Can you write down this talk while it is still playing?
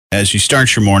As you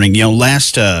start your morning,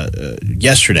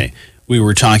 yesterday we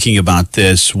were talking about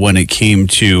this when it came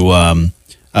to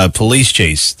a police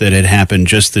chase that had happened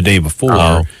just the day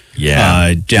before.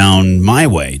 Down my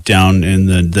way, down in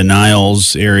the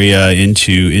Niles area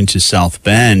into South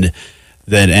Bend,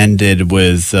 that ended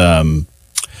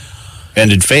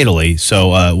fatally.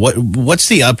 So, what's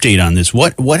the update on this?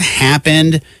 What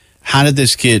happened? How did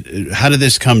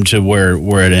this come to where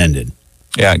it ended?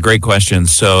 Yeah, great question.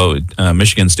 So,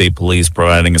 Michigan State Police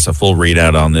providing us a full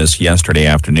readout on this yesterday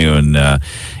afternoon.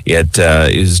 It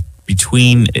is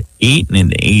between 8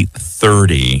 and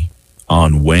 8:30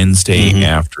 on Wednesday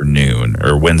afternoon,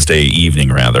 or Wednesday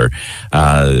evening, rather.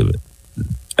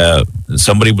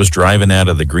 Somebody was driving out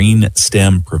of the Green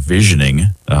Stem Provisioning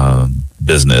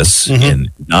business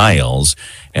in Niles,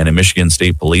 and a Michigan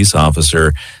State police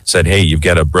officer said, "Hey, you've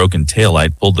got a broken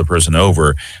taillight," pulled the person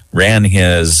over, ran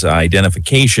his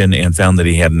identification, and found that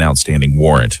he had an outstanding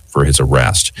warrant for his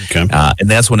arrest. Okay.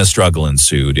 And that's when a struggle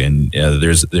ensued. And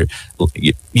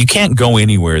you can't go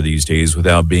anywhere these days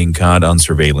without being caught on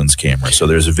surveillance camera. So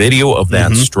there's a video of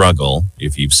that struggle.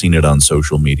 If you've seen it on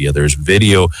social media, there's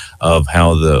video of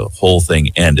how the whole thing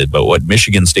ended. But what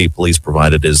Michigan State Police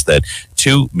provided is that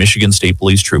 2 Michigan State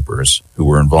Police troopers who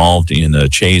were involved in a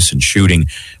chase and shooting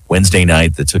Wednesday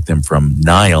night that took them from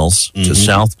Niles to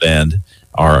South Bend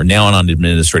are now on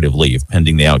administrative leave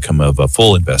pending the outcome of a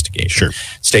full investigation. Sure.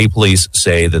 State police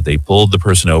say that they pulled the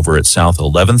person over at South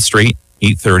 11th Street,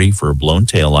 8:30 for a blown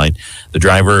taillight. The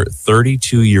driver,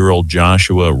 32-year-old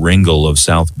Joshua Ringel of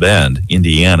South Bend,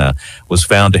 Indiana, was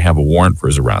found to have a warrant for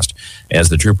his arrest. As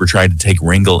the trooper tried to take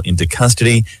Ringel into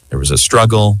custody, there was a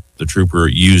struggle. The trooper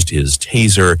used his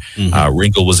taser.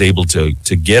 Ringel was able to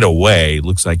get away.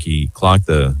 Looks like he clocked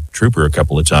the trooper a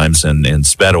couple of times and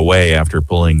sped away after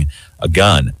pulling a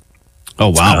gun. Oh,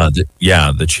 wow.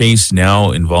 The chase now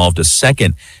involved a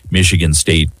second Michigan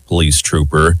State Police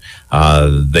trooper.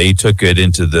 They took it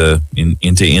into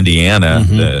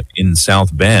Indiana. In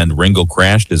South Bend, Ringel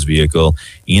crashed his vehicle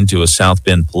into a South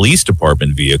Bend Police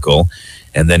Department vehicle,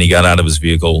 and then he got out of his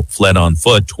vehicle, fled on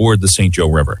foot toward the St. Joe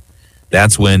River.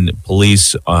 That's when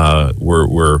police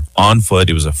were on foot.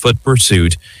 It was a foot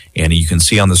pursuit, and you can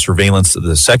see on the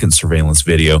second surveillance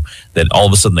video, that all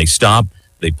of a sudden they stop.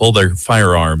 They pulled their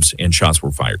firearms, and shots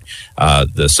were fired.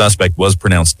 The suspect was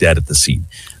pronounced dead at the scene.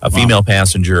 A female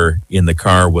passenger in the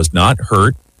car was not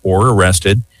hurt or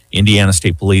arrested. Indiana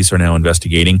State Police are now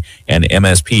investigating, and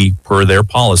MSP, per their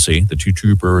policy, the 2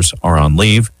 troopers are on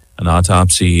leave. An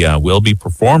autopsy will be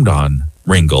performed on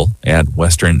Ringel at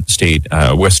Western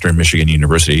Michigan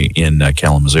University in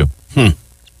Kalamazoo.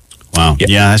 Wow.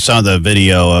 Yeah, I saw the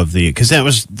video because that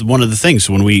was one of the things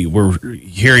when we were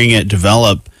hearing it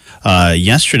develop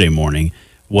yesterday morning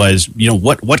was,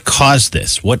 what caused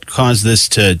this? What caused this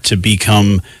to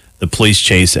become the police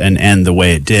chase and end the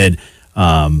way it did?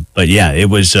 But yeah, it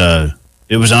was on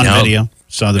video.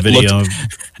 Saw the video of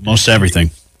most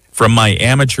everything. From my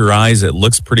amateur eyes, it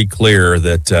looks pretty clear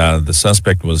that the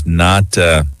suspect was not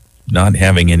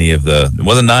having any of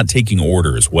not taking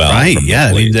orders well. Right, yeah.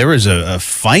 I mean, there was a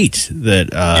fight that,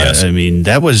 yes. I mean,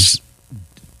 that was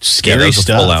scary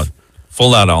stuff.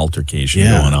 Full out altercation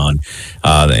going on.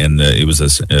 And it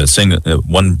was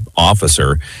one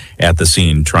officer at the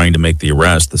scene trying to make the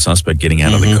arrest, the suspect getting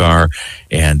out of the car,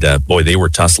 and they were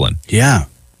tussling. Yeah.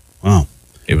 Wow.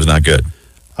 It was not good.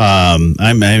 And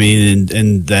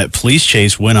that police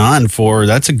chase went on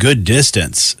that's a good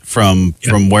distance from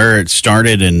where it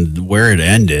started and where it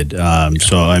ended.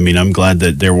 So, I mean, I'm glad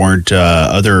that there weren't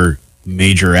other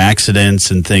major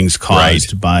accidents and things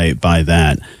caused by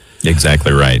that.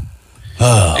 Exactly right.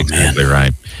 Oh, exactly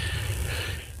right.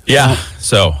 Yeah,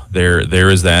 so there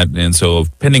is that. And so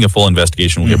pending a full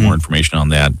investigation, we'll get more information on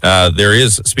that. There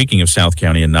is, speaking of South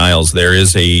County and Niles, there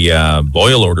is a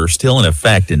boil order still in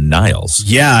effect in Niles.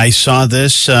 Yeah, I saw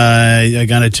this. I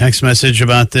got a text message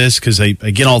about this because I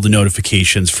get all the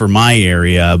notifications for my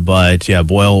area. But yeah,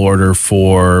 boil order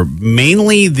for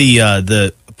mainly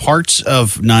the parts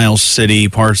of Niles City,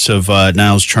 parts of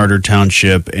Niles Charter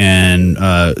Township, and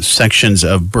sections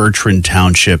of Bertrand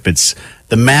Township. It's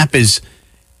a map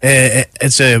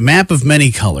of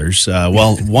many colors.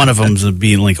 One of them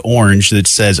being like orange that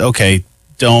says, okay,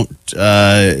 don't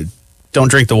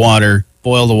drink the water,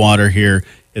 boil the water here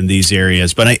in these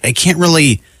areas. But I can't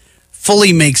really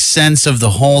fully make sense of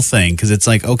the whole thing because it's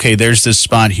like, okay, there's this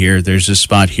spot here,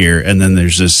 and then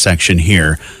there's this section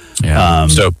here. Yeah.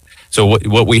 So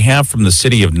what we have from the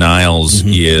city of Niles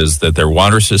is that their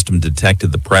water system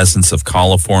detected the presence of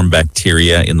coliform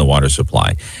bacteria in the water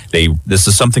supply. This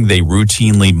is something they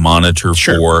routinely monitor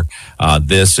for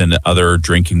this and other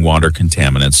drinking water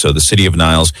contaminants. So the city of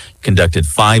Niles conducted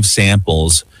 5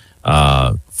 samples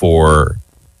for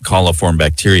coliform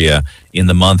bacteria in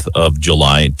the month of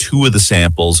July. 2 of the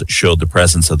samples showed the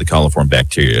presence of the coliform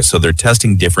bacteria. So they're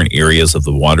testing different areas of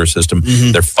the water system.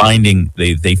 They're finding,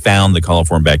 they found the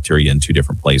coliform bacteria in 2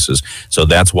 different places. So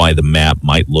that's why the map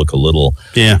might look a little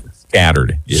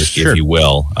scattered, if you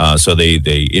will. So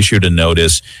they issued a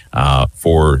notice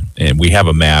and we have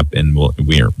a map, and we'll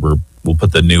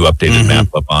put the new updated map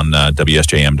up on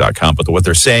WSJM.com. But what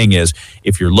they're saying is,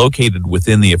 if you're located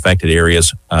within the affected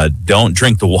areas, don't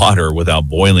drink the water without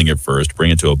boiling it first. Bring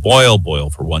it to a boil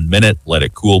for 1 minute, let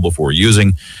it cool before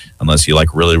using, unless you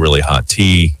like really, really hot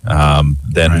tea.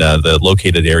 Then the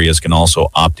located areas can also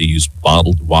opt to use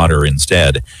bottled water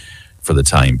instead for the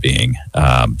time being.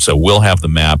 So we'll have the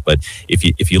map, but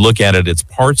if you look at it, it's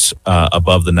parts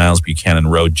above the Niles Buchanan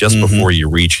Road, just before you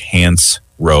reach Hance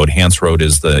Road. Hance Road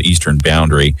is the eastern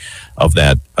boundary of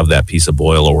that piece of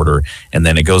boil order, and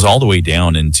then it goes all the way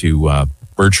down into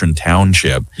Bertrand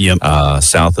Township,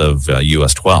 south of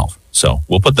US 12. So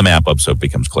we'll put the map up so it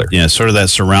becomes clear. Yeah, sort of that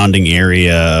surrounding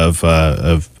area of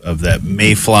that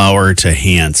Mayflower to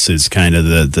Hance is kind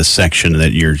of the section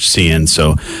that you're seeing.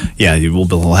 So, yeah,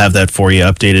 we'll have that for you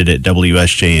updated at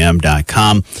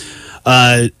WSJM.com.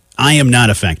 I am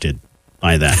not affected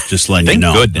by that, just letting you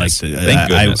know. Goodness. Thank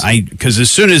goodness. Because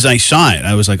as soon as I saw it,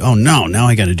 I was like, oh, no, now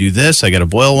I got to do this. I got to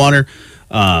boil water.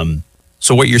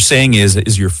 So what you're saying is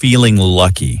you're feeling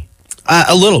lucky.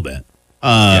 A little bit.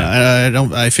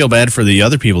 I feel bad for the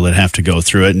other people that have to go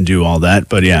through it and do all that,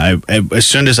 but yeah, as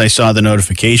soon as I saw the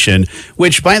notification,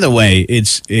 which by the way,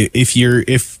 it's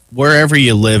if wherever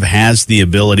you live has the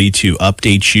ability to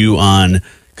update you on,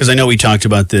 because I know we talked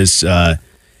about this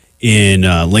in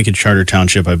Lincoln Charter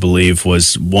Township, I believe,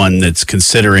 was one that's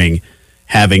considering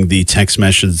having the text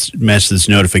message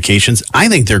notifications. I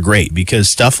think they're great because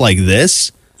stuff like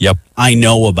this, I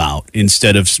know about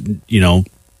instead of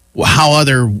how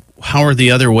are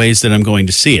the other ways that I'm going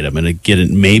to see it? I'm going to get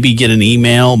an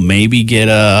email, maybe get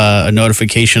a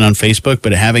notification on Facebook,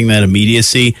 but having that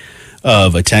immediacy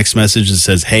of a text message that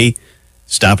says, hey,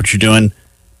 stop what you're doing,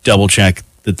 double check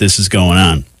that this is going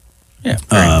on. Yeah.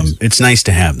 It's nice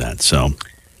to have that. So,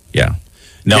 yeah.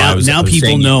 No, now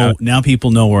people know. Now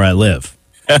people know where I live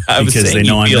because they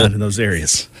know I'm not in those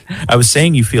areas. I was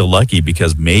saying you feel lucky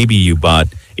because maybe you bought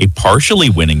a partially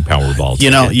winning Powerball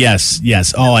ticket.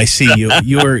 Yes. Oh, I see you.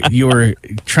 You were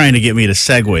trying to get me to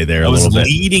segue there a little bit. I was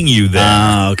leading you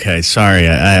there. Okay. Sorry,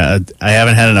 I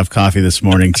haven't had enough coffee this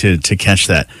morning to catch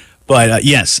that. But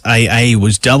yes, I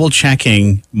was double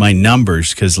checking my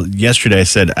numbers because yesterday I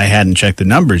said I hadn't checked the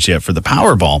numbers yet for the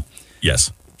Powerball. Yes.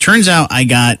 Turns out I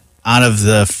got, out of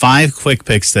the 5 quick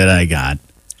picks that I got,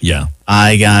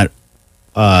 I got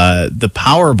the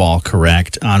Powerball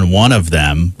correct on one of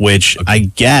them, which I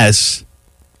guess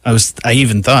I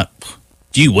even thought,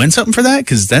 do you win something for that?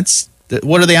 Because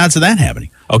what are the odds of that happening?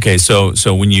 Okay, so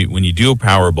when you do a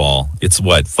Powerball, it's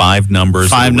what, 5 numbers?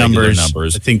 5 numbers.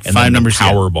 I think and 5 numbers.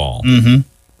 Powerball. Mm-hmm.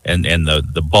 And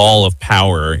the ball of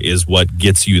power is what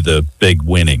gets you the big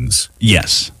winnings.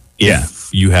 Yes.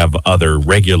 If you have other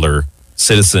regular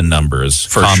citizen numbers,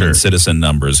 common citizen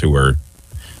numbers who are.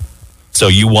 So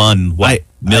you won what?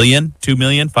 Million, 2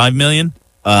 million, 5 million,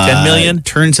 10 million?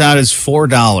 Turns out it's $4.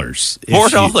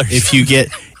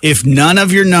 $4. If none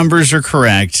of your numbers are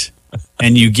correct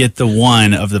and you get the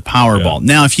one of the Powerball.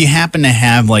 Now, if you happen to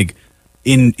have like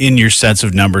in your sets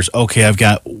of numbers, okay, I've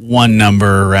got one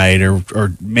number right,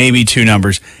 or maybe 2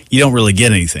 numbers, you don't really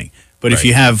get anything. But if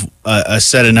you have a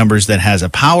set of numbers that has a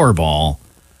Powerball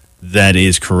that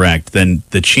is correct, then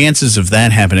the chances of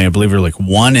that happening, I believe, are like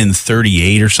 1 in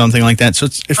 38 or something like that. So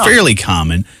it's fairly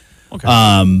common.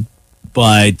 Okay.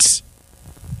 But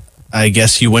I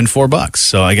guess you win $4.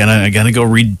 So I gotta go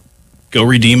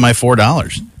redeem my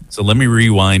 $4. So let me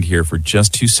rewind here for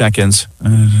just 2 seconds.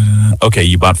 Okay,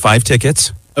 you bought 5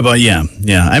 tickets. Yeah.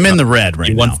 I'm in the red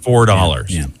right now. You won $4.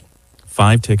 Yeah.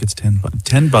 5 tickets,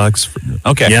 $10.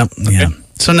 Okay. Yep. Okay. Yeah.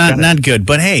 So not good,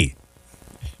 but hey,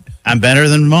 I'm better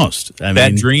than most.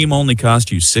 That dream only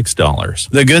cost you $6.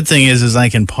 The good thing is I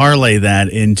can parlay that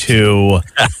into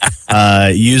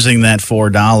using that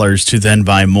 $4 to then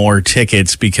buy more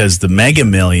tickets because the Mega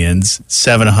Millions,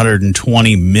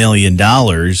 $720 million,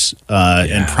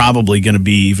 and probably going to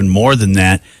be even more than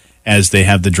that as they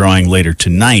have the drawing later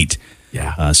tonight.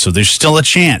 Yeah. So there's still a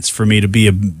chance for me to be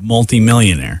a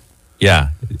multi-millionaire.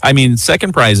 Yeah. I mean,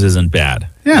 second prize isn't bad.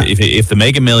 Yeah. If the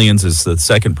Mega Millions is the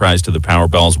second prize to the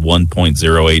Powerball's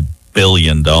 $1.08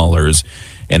 billion,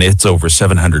 and it's over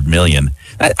 $700 million,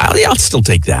 I'll still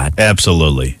take that.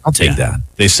 Absolutely. I'll take that.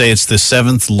 They say it's the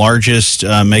 7th largest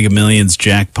Mega Millions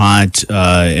jackpot,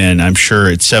 and I'm sure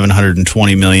it's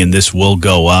 $720 million. This will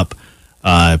go up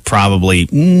probably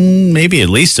maybe at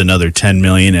least another $10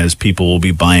 million as people will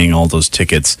be buying all those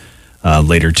tickets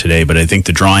later today. But I think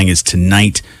the drawing is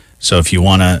tonight. So if you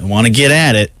want to get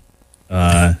at it,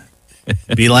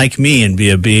 be like me and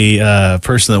be a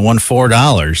person that won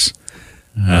 $4.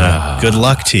 Good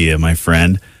luck to you, my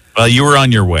friend. Well, you were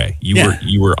on your way.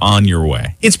 You were on your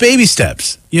way. It's baby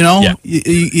steps, you know. Yeah.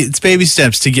 It's baby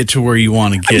steps to get to where you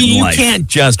want to get in life. You can't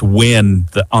just win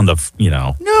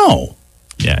No.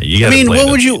 Yeah, you got.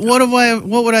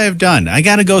 What would I have done? I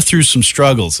got to go through some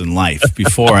struggles in life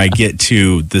before I get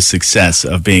to the success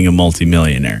of being a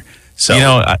multimillionaire. So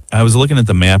I was looking at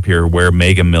the map here where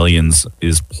Mega Millions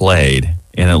is played,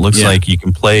 and it looks like you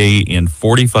can play in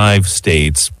 45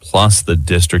 states plus the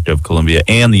District of Columbia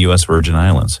and the U.S. Virgin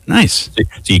Islands. Nice.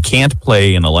 So you can't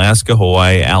play in Alaska,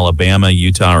 Hawaii, Alabama,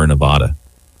 Utah, or Nevada.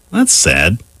 That's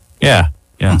sad. Yeah.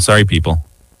 Sorry, people.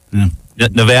 Yeah.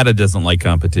 Nevada doesn't like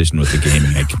competition with the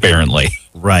gaming, apparently.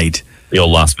 Right. The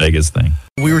old Las Vegas thing.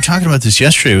 We were talking about this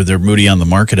yesterday with their Moody on the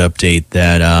Market update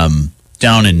that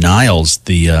down in Niles,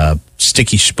 the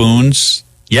Sticky Spoons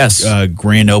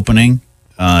grand opening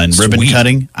and ribbon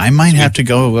cutting. I might have to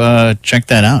go check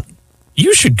that out.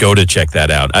 You should go to check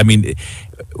that out. I mean,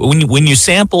 when you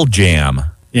sample jam,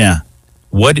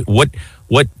 what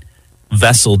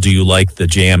vessel do you like the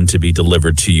jam to be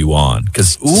delivered to you on?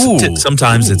 Because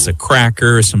sometimes it's a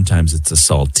cracker, sometimes it's a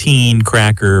saltine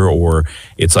cracker, or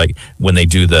it's like when they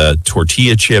do the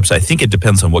tortilla chips. I think it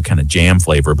depends on what kind of jam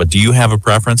flavor. But do you have a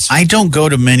preference? I don't go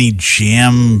to many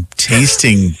jam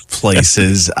tasting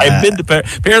places. I've been to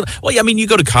well, I mean, you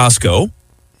go to Costco.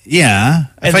 Yeah,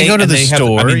 if I go to the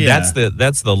store,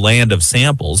 that's the land of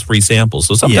samples, free samples.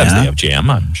 So sometimes they have jam,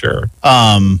 I'm sure.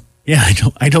 Yeah,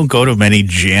 I don't go to many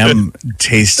jam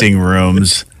tasting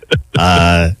rooms.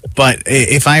 But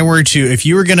if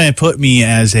you were going to put me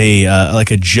as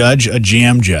a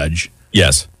jam judge,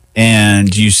 yes,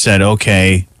 and you said,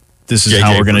 okay, this is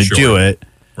how we're going to do it,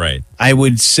 right? I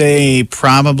would say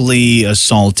probably a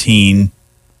saltine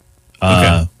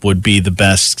would be the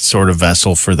best sort of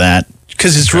vessel for that.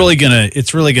 Because it's really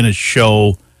gonna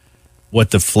show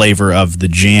what the flavor of the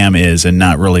jam is, and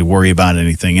not really worry about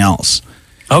anything else.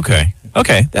 Okay,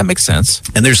 that makes sense.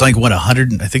 And there's like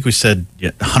 100. I think we said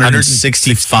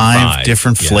 165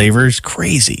 different flavors.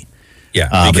 Crazy.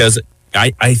 Yeah, because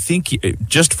I think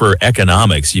just for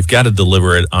economics, you've got to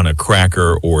deliver it on a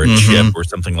cracker or a chip or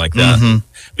something like that.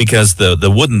 Because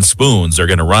the wooden spoons are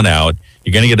going to run out.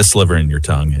 You're going to get a sliver in your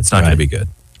tongue. It's not going to be good.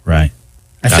 Right.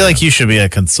 I feel like you should be a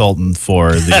consultant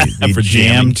for the for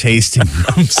jam tasting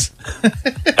rooms.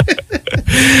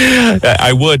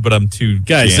 I would, but I'm too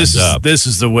guys. This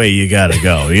is the way you got to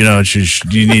go. You know what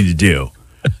you need to do.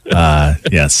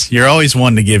 Yes, you're always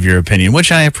one to give your opinion,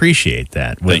 which I appreciate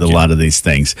that with a lot of these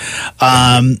things.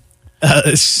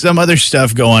 Some other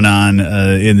stuff going on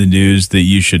in the news that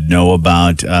you should know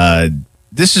about.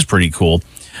 This is pretty cool.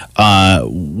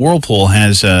 Whirlpool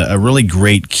has a really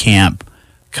great camp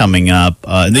coming up.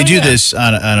 They do this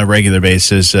on a regular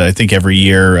basis. I think every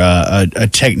year, a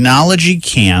technology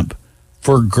camp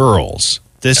for girls.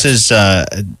 This is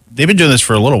they've been doing this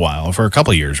for a little while, for a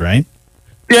couple of years, right?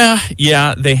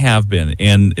 Yeah, they have been,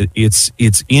 and it's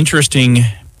interesting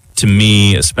to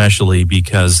me, especially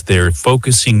because they're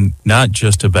focusing not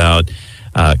just about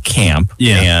camp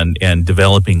and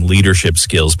developing leadership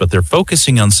skills, but they're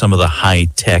focusing on some of the high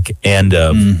tech end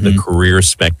of the career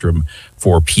spectrum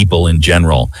for people in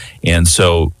general. And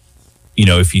so,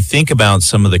 if you think about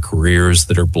some of the careers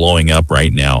that are blowing up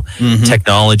right now,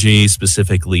 technology,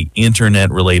 specifically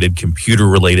internet-related,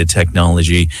 computer-related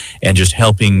technology, and just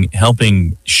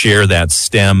helping share that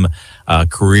STEM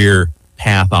career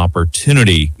path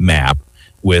opportunity map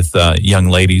with young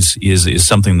ladies is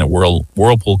something that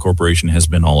Whirlpool Corporation has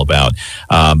been all about.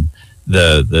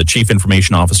 The Chief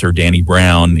Information Officer, Danny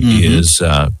Brown, is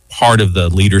part of the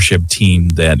leadership team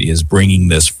that is bringing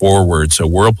this forward. So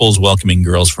Whirlpool's welcoming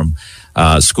girls from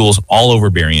schools all over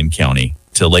Berrien County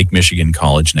to Lake Michigan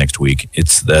College next week.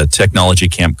 It's the technology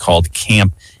camp called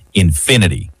Camp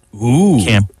Infinity. Ooh.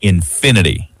 Camp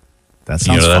Infinity. That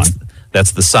sounds fun.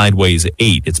 That's the Sideways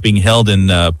 8. It's being held in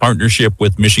partnership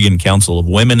with Michigan Council of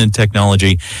Women in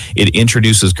Technology. It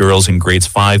introduces girls in grades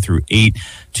 5 through 8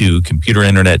 to computer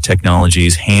internet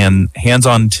technologies,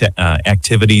 hands-on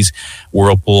activities.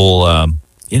 Whirlpool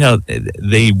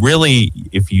they really,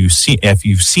 if you've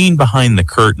seen behind the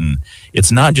curtain,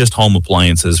 it's not just home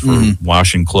appliances for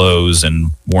washing clothes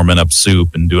and warming up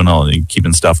soup and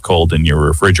keeping stuff cold in your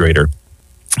refrigerator.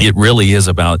 It really is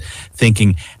about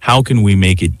thinking, how can we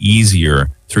make it easier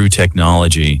through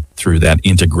technology, through that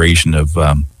integration of,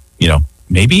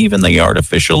 maybe even the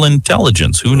artificial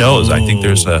intelligence. Who knows? I think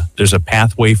there's a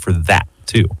pathway for that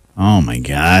too. Oh my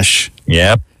gosh.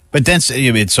 Yep. But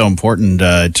it's so important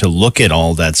to look at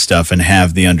all that stuff and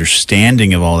have the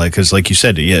understanding of all that. Because like you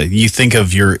said, you think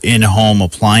of your in-home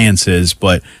appliances,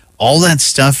 but all that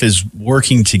stuff is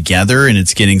working together and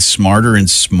it's getting smarter and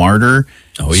smarter.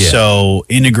 Oh, yeah. So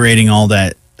integrating all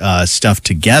that stuff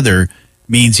together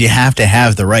means you have to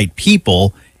have the right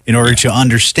people in order to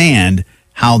understand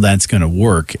how that's going to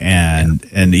work. And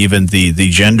even the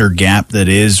gender gap that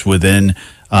is within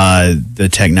the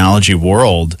technology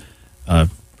world,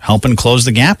 helping close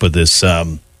the gap with this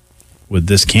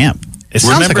camp. It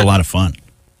sounds like a lot of fun.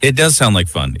 It does sound like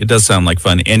fun.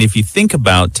 And if you think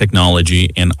about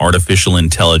technology and artificial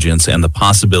intelligence and the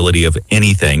possibility of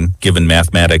anything given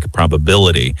mathematic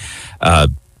probability,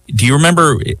 do you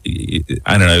remember?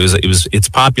 I don't know. It's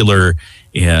popular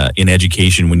in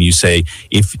education when you say,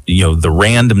 if the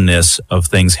randomness of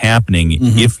things happening.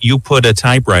 If you put a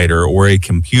typewriter or a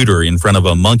computer in front of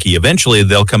a monkey, eventually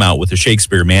they'll come out with a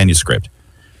Shakespeare manuscript.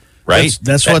 Right?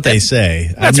 That's what they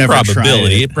say. That's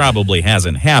probability. It probably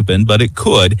hasn't happened, but it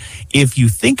could. If you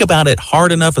think about it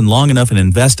hard enough and long enough and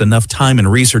invest enough time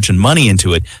and research and money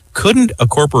into it, couldn't a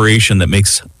corporation that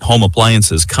makes home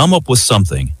appliances come up with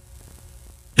something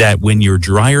that when your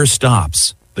dryer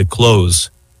stops, the clothes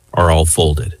are all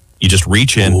folded? You just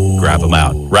reach in, grab them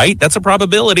out, right? That's a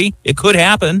probability. It could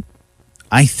happen.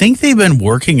 I think they've been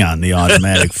working on the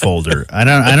automatic folder. I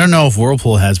don't know if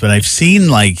Whirlpool has, but I've seen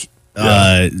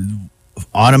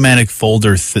automatic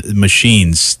folder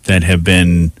machines that have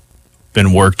been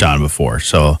worked on before.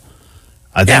 So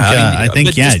I think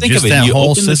just that you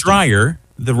whole open system. The dryer,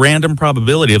 the random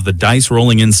probability of the dice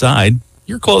rolling inside,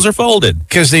 your clothes are folded.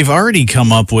 Because they've already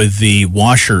come up with the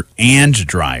washer and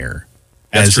dryer,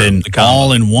 That's as true. in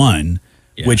all in one,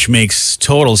 which makes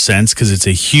total sense because it's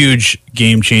a huge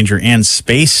game changer and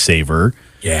space saver.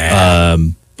 Yeah.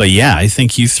 But yeah, I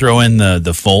think you throw in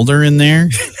the folder in there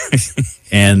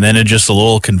and then just a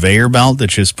little conveyor belt that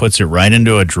just puts it right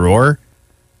into a drawer.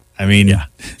 I mean,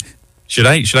 Should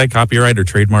I copyright or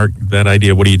trademark that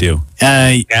idea? What do you do?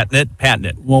 Patent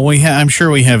it. Well, I'm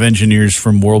sure we have engineers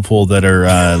from Whirlpool that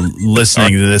are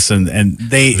listening to this, and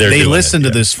they listen to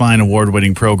this fine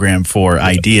award-winning program for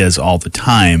ideas all the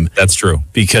time. That's true,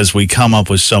 because we come up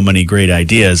with so many great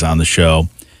ideas on the show.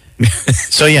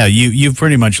 So yeah, you've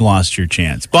pretty much lost your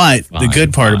chance. But the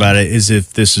good part about it is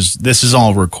if this is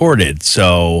all recorded,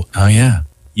 so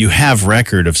you have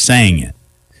record of saying it.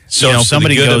 So if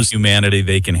somebody for the good goes of humanity,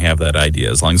 they can have that idea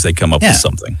as long as they come up with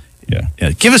something.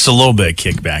 Yeah. Give us a little bit of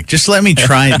kickback. Just let me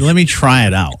try let me try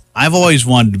it out. I've always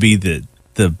wanted to be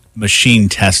the machine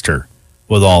tester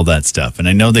with all that stuff. And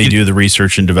I know they do the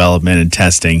research and development and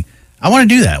testing. I want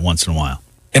to do that once in a while.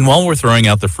 And while we're throwing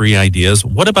out the free ideas,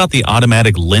 what about the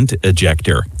automatic lint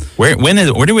ejector? When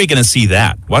are we going to see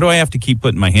that? Why do I have to keep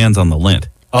putting my hands on the lint?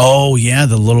 Oh, yeah,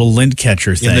 the little lint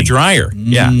catcher thing. In the dryer,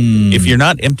 yeah. If you're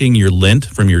not emptying your lint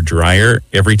from your dryer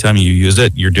every time you use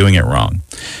it, you're doing it wrong.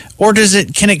 Or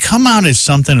can it come out as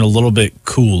something a little bit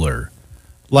cooler?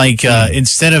 Like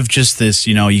instead of just this,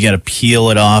 you got to peel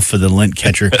it off of the lint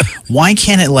catcher, why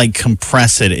can't it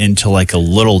compress it into a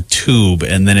little tube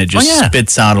and then it just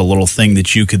spits out a little thing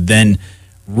that you could then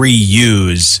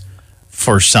reuse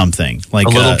for something? Like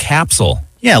a little capsule.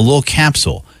 Yeah, a little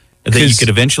capsule. That you could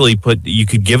eventually you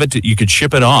could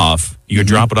ship it off, you could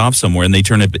drop it off somewhere, and they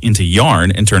turn it into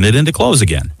yarn and turn it into clothes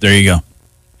again. There you go.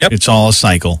 Yep. It's all a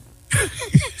cycle.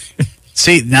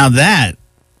 See, now that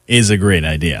is a great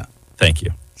idea. Thank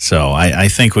you. So I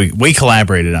think we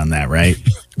collaborated on that, right?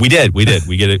 We did. We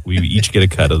get it. We each get a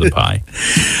cut of the pie.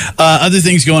 Other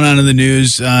things going on in the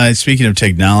news. Speaking of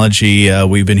technology,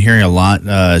 we've been hearing a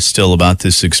lot still about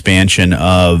this expansion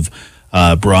of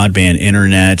broadband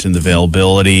internet and the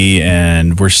availability,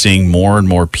 and we're seeing more and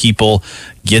more people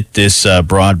get this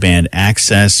broadband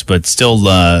access, but still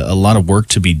a lot of work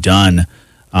to be done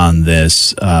on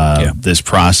this this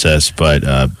process. But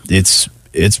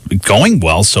it's going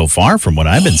well so far from what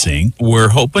I've been seeing. We're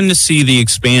hoping to see the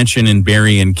expansion in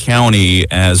Berrien County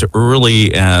as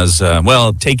early as,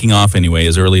 taking off anyway,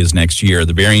 as early as next year.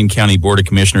 The Berrien County Board of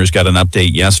Commissioners got an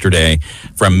update yesterday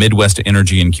from Midwest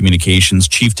Energy and Communications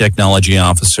Chief Technology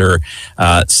Officer,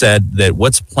 said that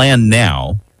what's planned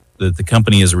now, that the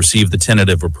company has received the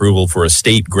tentative approval for a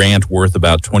state grant worth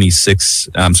about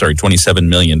 $27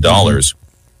 million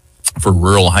for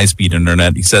rural high-speed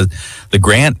internet. He says the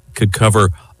grant could cover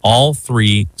all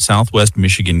 3 Southwest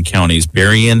Michigan counties,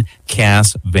 Berrien,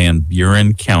 Cass, Van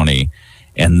Buren County,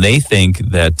 and they think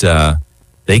that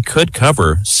they could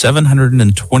cover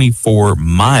 724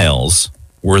 miles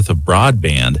worth of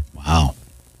broadband. Wow.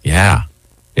 Yeah.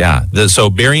 So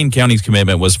Berrien County's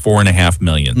commitment was $4.5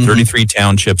 million. 33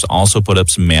 townships also put up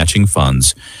some matching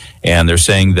funds, and they're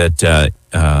saying that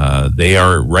they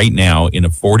are right now in a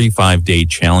 45-day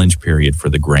challenge period for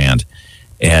the grant,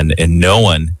 and no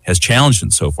one has challenged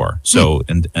it so far. So,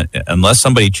 and unless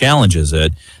somebody challenges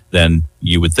it, then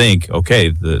you would think, okay,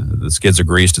 the skids are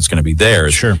greased, it's going to be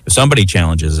theirs. Sure. If somebody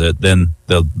challenges it, then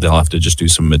they'll have to just do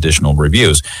some additional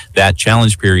reviews. That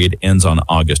challenge period ends on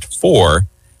August 4,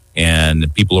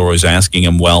 and people are always asking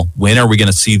them, well, when are we going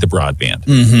to see the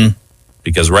broadband?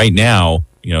 Because right now,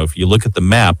 if you look at the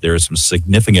map, there are some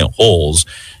significant holes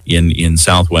in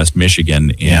Southwest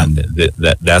Michigan, and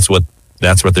that's what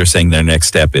they're saying their next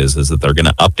step is that they're going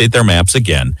to update their maps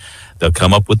again. They'll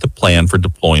come up with the plan for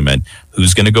deployment,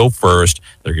 who's going to go first.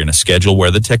 They're going to schedule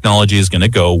where the technology is going to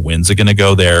go, when's it going to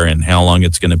go there, and how long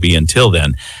it's going to be until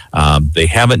then. They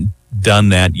haven't done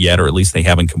that yet, or at least they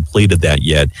haven't completed that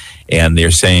yet. And they're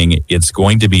saying it's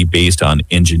going to be based on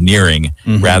engineering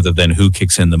rather than who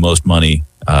kicks in the most money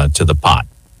to the pot.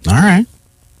 All right.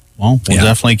 Well, we'll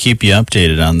definitely keep you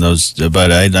updated on those.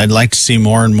 But I'd like to see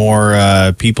more and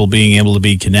more people being able to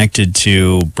be connected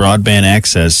to broadband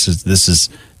access.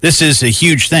 This is a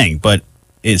huge thing, but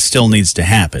it still needs to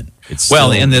happen.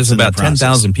 And there's about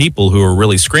 10,000 people who are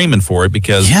really screaming for it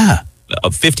because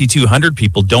 5,200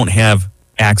 people don't have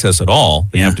access at all.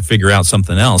 They have to figure out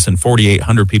something else, and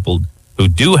 4,800 people who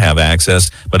do have access,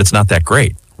 but it's not that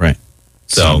great. Right.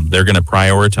 So they're going to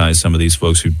prioritize some of these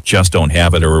folks who just don't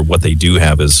have it, or what they do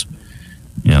have is,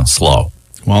 slow.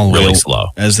 Well, really slow.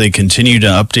 As they continue to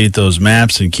update those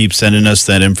maps and keep sending us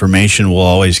that information, we'll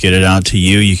always get it out to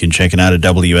you. You can check it out at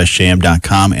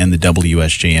WSJM.com and the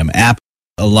WSJM app.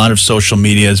 A lot of social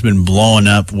media has been blowing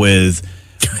up with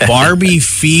Barbie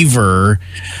fever,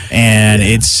 and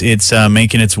it's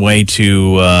making its way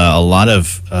to a lot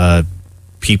of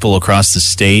people across the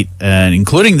state,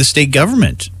 including the state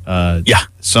government.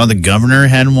 Saw the governor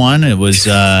had one. It was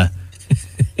it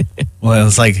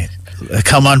was like,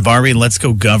 come on, Barbie, let's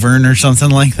go govern, or something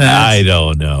like that. I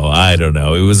don't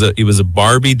know. It was a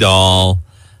Barbie doll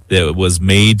that was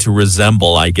made to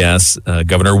resemble, I guess,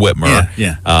 Governor Whitmer.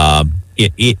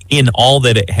 In all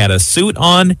that it had a suit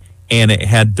on and it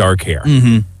had dark hair.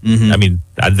 I mean,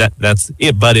 that's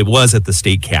it. But it was at the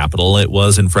state capitol. It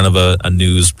was in front of a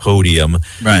news podium,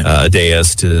 a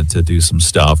dais to do some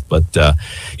stuff. But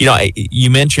you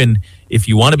mentioned if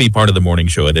you want to be part of the morning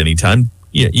show at any time,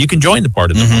 you can join the part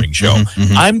of the morning show.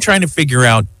 I'm trying to figure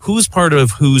out who's part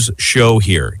of whose show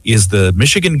here. Is the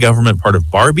Michigan government part of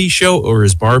Barbie show, or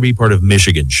is Barbie part of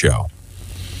Michigan show?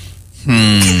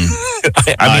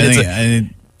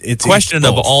 It's a question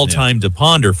of all time to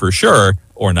ponder for sure,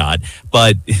 or not.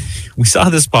 But we saw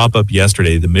this pop up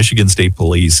yesterday, the Michigan State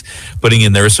Police putting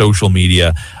in their social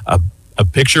media a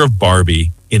picture of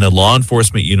Barbie in a law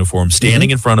enforcement uniform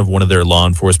standing in front of one of their law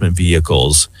enforcement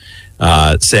vehicles,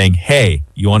 saying, hey,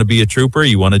 you want to be a trooper?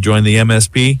 You want to join the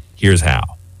MSP? Here's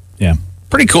how. Yeah.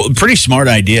 Pretty cool. Pretty smart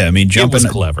idea. I mean, jumping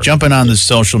on the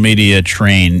social media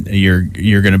train,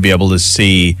 you're going to be able to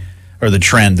see, or the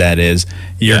trend that is,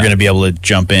 you're going to be able to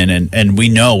jump in. And we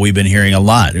know, we've been hearing a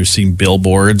lot. We've seen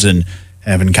billboards and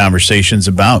having conversations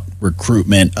about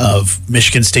recruitment of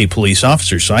Michigan State police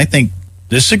officers. So I think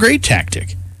this is a great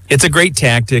tactic. It's a great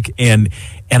tactic. And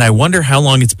I wonder how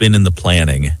long it's been in the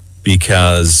planning,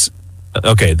 because,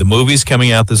 okay, the movie's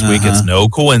coming out this week. It's no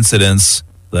coincidence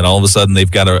that all of a sudden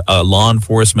they've got a law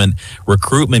enforcement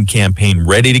recruitment campaign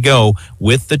ready to go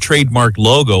with the trademark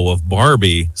logo of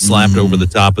Barbie slapped over the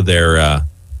top of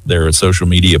their social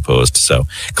media post. So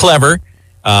clever,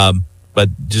 but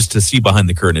just to see behind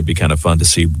the curtain, it'd be kind of fun to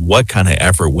see what kind of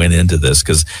effort went into this,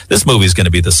 because this movie is going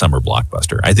to be the summer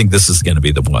blockbuster. I think this is going to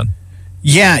be the one.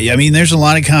 Yeah, I mean, there's a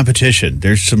lot of competition.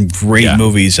 There's some great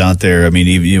movies out there. I mean,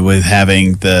 even with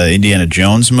having the Indiana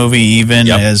Jones movie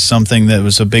as something that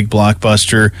was a big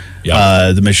blockbuster,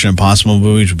 the Mission Impossible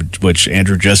movies, which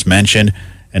Andrew just mentioned,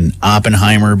 and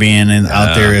Oppenheimer being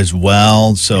out there as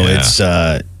well. So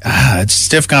it's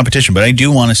stiff competition, but I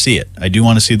do want to see it. I do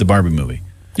want to see the Barbie movie.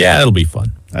 Yeah, it'll be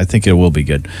fun. I think it will be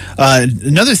good.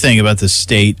 Another thing about the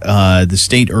state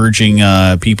urging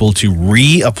people to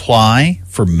reapply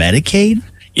for Medicaid.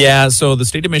 Yeah, so the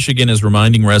state of Michigan is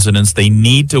reminding residents they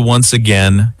need to once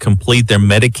again complete their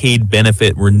Medicaid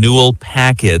benefit renewal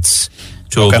packets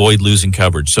to avoid losing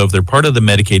coverage. So if they're part of the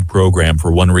Medicaid program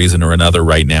for one reason or another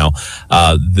right now,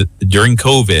 during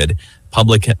COVID,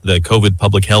 the COVID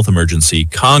public health emergency,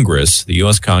 Congress, the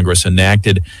U.S. Congress,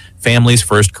 enacted Families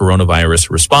First Coronavirus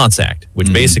Response Act,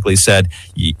 which basically said,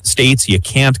 states, you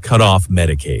can't cut off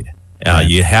Medicaid.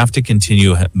 You have to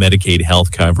continue Medicaid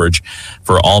health coverage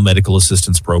for all medical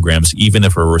assistance programs, even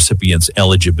if a recipient's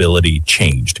eligibility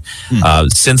changed.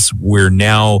 Since we're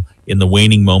now in the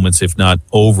waning moments, if not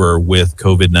over, with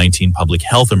COVID-19 public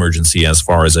health emergency as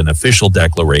far as an official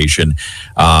declaration,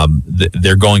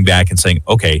 they're going back and saying,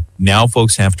 okay, now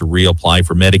folks have to reapply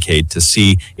for Medicaid to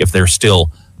see if they're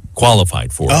still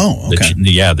qualified for it. Oh, okay.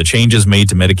 The changes made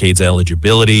to Medicaid's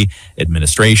eligibility,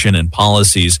 administration, and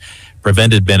policies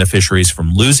prevented beneficiaries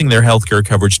from losing their health care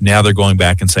coverage. Now they're going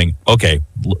back and saying, okay,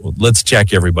 let's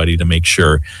check everybody to make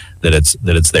sure that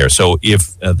it's there. So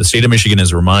if the state of Michigan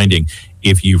is reminding,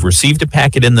 if you've received a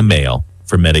packet in the mail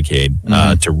for Medicaid,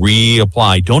 to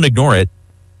reapply, don't ignore it,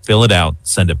 fill it out,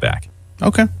 send it back.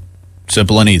 Okay.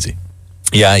 Simple and easy.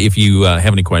 Yeah, if you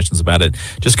have any questions about it,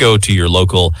 just go to your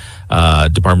local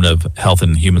Department of Health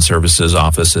and Human Services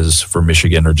offices for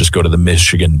Michigan, or just go to the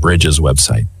Michigan Bridges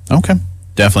website. Okay.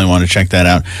 Definitely want to check that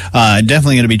out.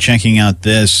 Definitely going to be checking out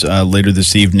this later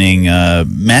this evening.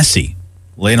 Messi,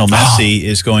 Lionel Messi,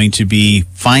 is going to be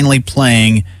finally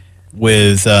playing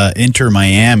with Inter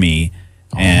Miami,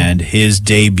 and his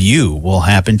debut will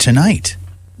happen tonight.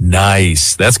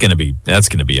 Nice. That's gonna be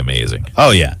amazing.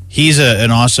 Oh yeah, he's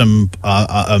an awesome,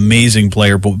 amazing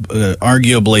player.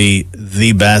 Arguably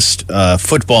the best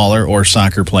footballer or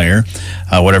soccer player,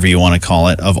 whatever you want to call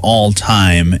it, of all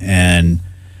time, and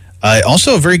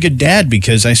also a very good dad,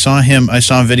 because I saw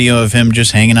a video of him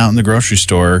just hanging out in the grocery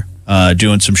store,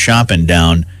 doing some shopping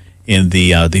down in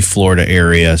the Florida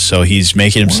area. So he's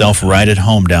making himself right at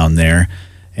home down there,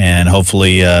 and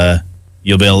hopefully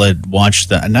you'll be able to watch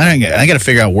that. And I got to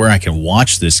figure out where I can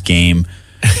watch this game,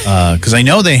 because I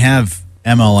know they have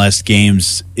MLS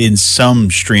games in some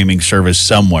streaming service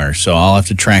somewhere. So I'll have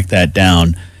to track that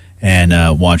down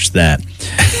and watch that.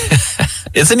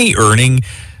 Isn't he earning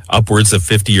upwards of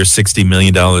 $50 or $60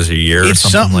 million a year? It's or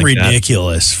something like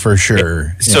ridiculous, for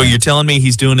sure. So you're telling me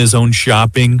he's doing his own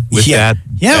shopping with that?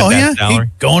 Yeah, that salary?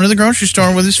 Going to the grocery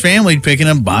store with his family, picking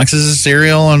up boxes of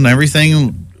cereal and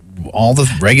everything, all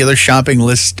the regular shopping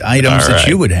list items that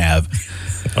you would have.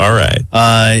 All right.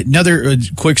 Another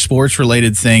quick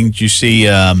sports-related thing. Did you see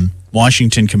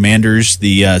Washington Commanders?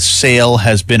 The sale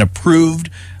has been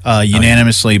approved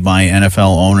unanimously by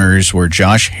NFL owners, where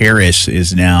Josh Harris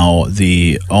is now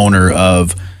the owner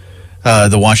of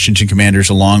the Washington Commanders,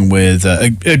 along with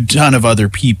a ton of other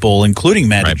people, including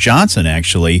Magic Johnson,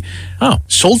 actually.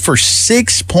 Sold for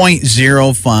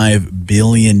 $6.05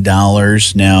 billion.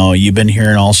 Now, you've been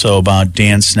hearing also about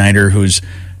Dan Snyder, who's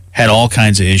had all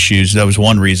kinds of issues. That was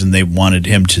one reason they wanted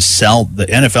him to sell. The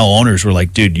NFL owners were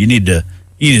like, dude, you need to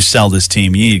sell this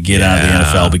team. You need to get out of the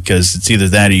NFL, because it's either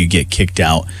that or you get kicked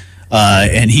out.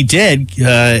 And he did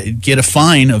get a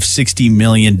fine of $60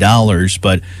 million.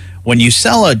 But when you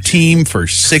sell a team for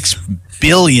 $6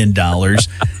 billion,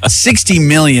 $60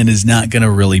 million is not going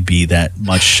to really be that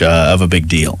much of a big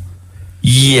deal.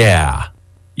 Yeah.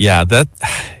 You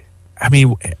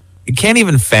can't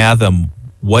even fathom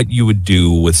what you would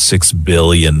do with $6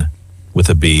 billion, with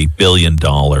a B, $billion.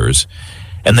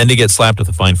 And then to get slapped with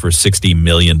a fine for $60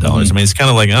 million. I mean, it's kind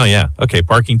of like, oh, yeah, okay,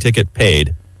 parking ticket paid.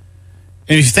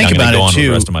 And if you think about it, too,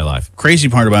 the rest of my life. Crazy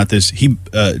part about this,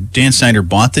 Dan Snyder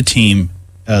bought the team,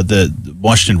 the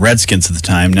Washington Redskins at the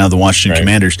time, now the Washington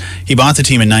Commanders. He bought the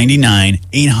team in '99,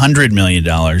 $800 million,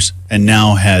 and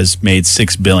now has made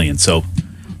 $6 billion. So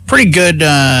pretty good.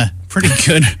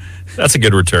 That's a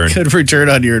good return. Good return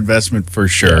on your investment, for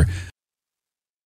sure. Yeah.